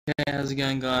Hey, how's it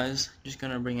going, guys? Just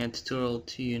gonna bring a tutorial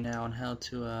to you now on how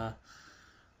to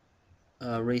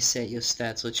reset your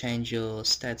stats or change your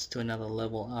stats to another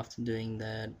level after doing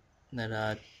that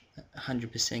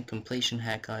 100% completion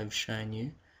hack I've shown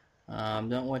you.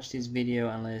 Don't watch this video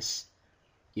unless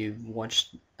you've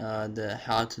watched the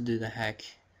how to do the hack,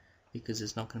 because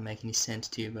it's not gonna make any sense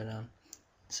to you. But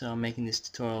so I'm making this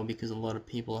tutorial because a lot of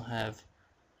people have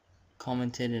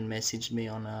commented and messaged me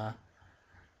on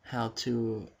how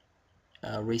to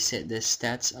reset their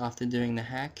stats after doing the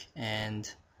hack,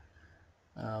 and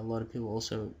a lot of people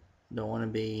also don't want to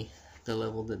be the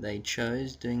level that they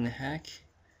chose doing the hack,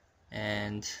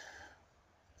 and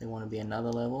they want to be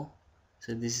another level.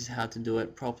 So this is how to do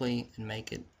it properly and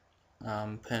make it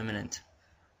permanent.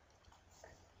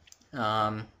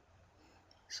 So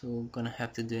what we're gonna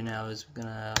have to do now is we're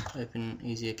gonna open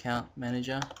Easy Account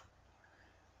Manager,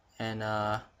 and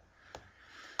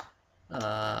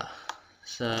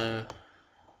so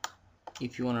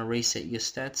if you want to reset your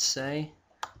stats, say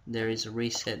there is a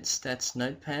reset stats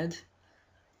notepad.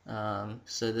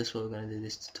 So this is what we're going to do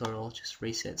this tutorial, just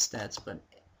reset stats. But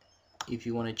if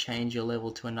you want to change your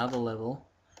level to another level,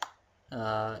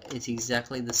 it's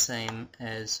exactly the same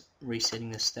as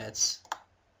resetting the stats.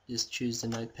 Just choose the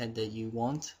notepad that you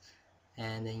want,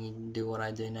 and then you do what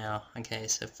I do now. Okay,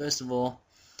 so first of all,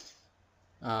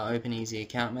 open Easy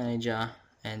Account Manager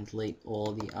and delete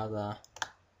all the other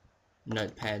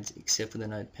notepads except for the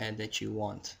notepad that you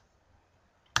want,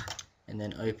 and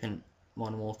then open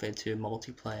Modern Warfare 2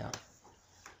 multiplayer.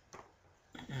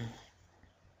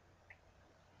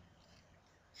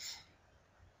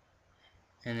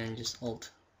 And then just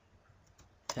Alt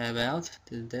tab out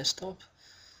to the desktop,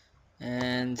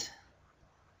 and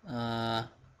where's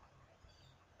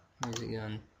it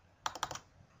going?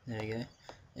 There we go.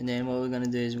 And then what we're going to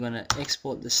do is we're going to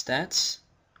export the stats.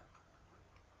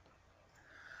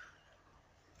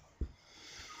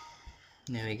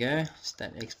 There we go,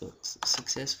 stat export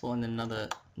successful, and another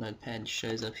notepad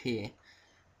shows up here.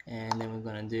 And then what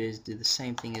we're going to do is do the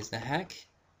same thing as the hack,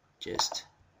 just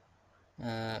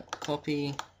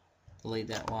copy, delete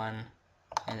that one,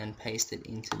 and then paste it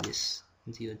into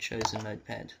your chosen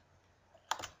notepad.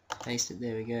 Paste it,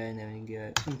 there we go, and then we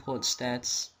go import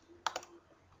stats,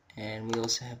 and we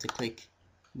also have to click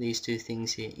these two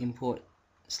things here,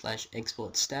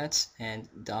 import/export stats and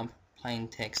dump plain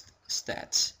text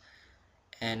stats.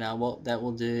 And what that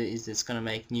will do is it's going to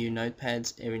make new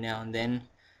notepads every now and then,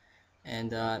 and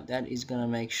that is going to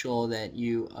make sure that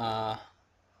you are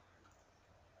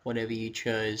whatever you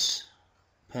chose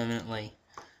permanently.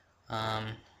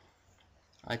 I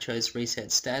chose reset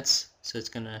stats, so it's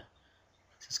gonna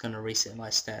reset my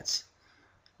stats.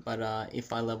 But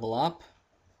if I level up,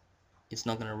 it's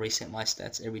not gonna reset my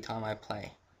stats every time I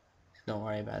play. So don't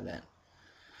worry about that.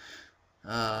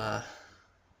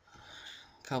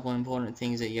 Couple important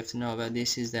things that you have to know about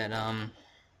this is that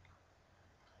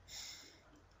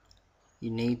you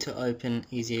need to open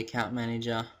Easy Account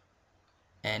Manager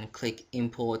and click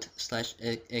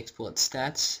import/export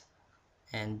stats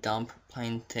and dump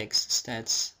plain text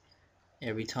stats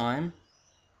every time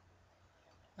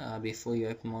before you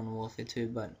open Modern Warfare 2.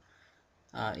 But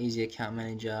Easy Account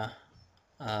Manager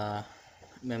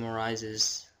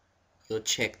memorizes your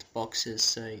checked boxes,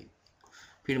 so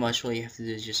pretty much all you have to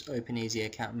do is just open Easy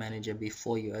Account Manager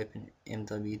before you open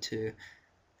MW2,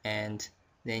 and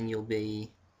then your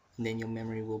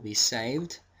memory will be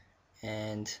saved,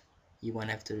 and you won't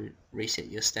have to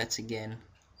reset your stats again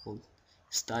or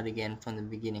start again from the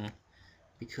beginning,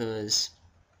 because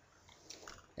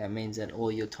that means that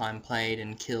all your time played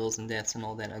and kills and deaths and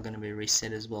all that are going to be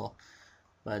reset as well.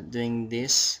 But doing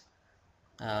this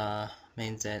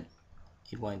means that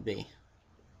it won't be.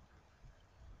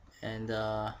 And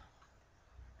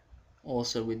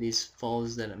also with these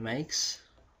folders that it makes,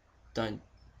 don't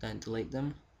delete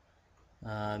them,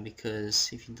 because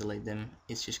if you delete them,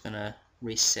 it's just gonna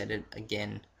reset it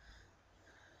again.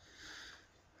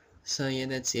 So yeah,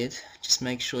 that's it. Just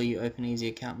make sure you open Easy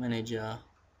Account Manager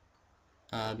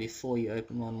before you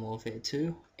open Modern Warfare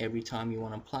 2 every time you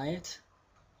want to play it,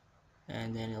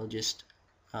 and then it'll just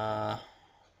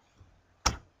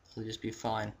be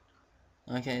fine.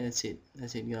 Okay, that's it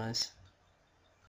guys.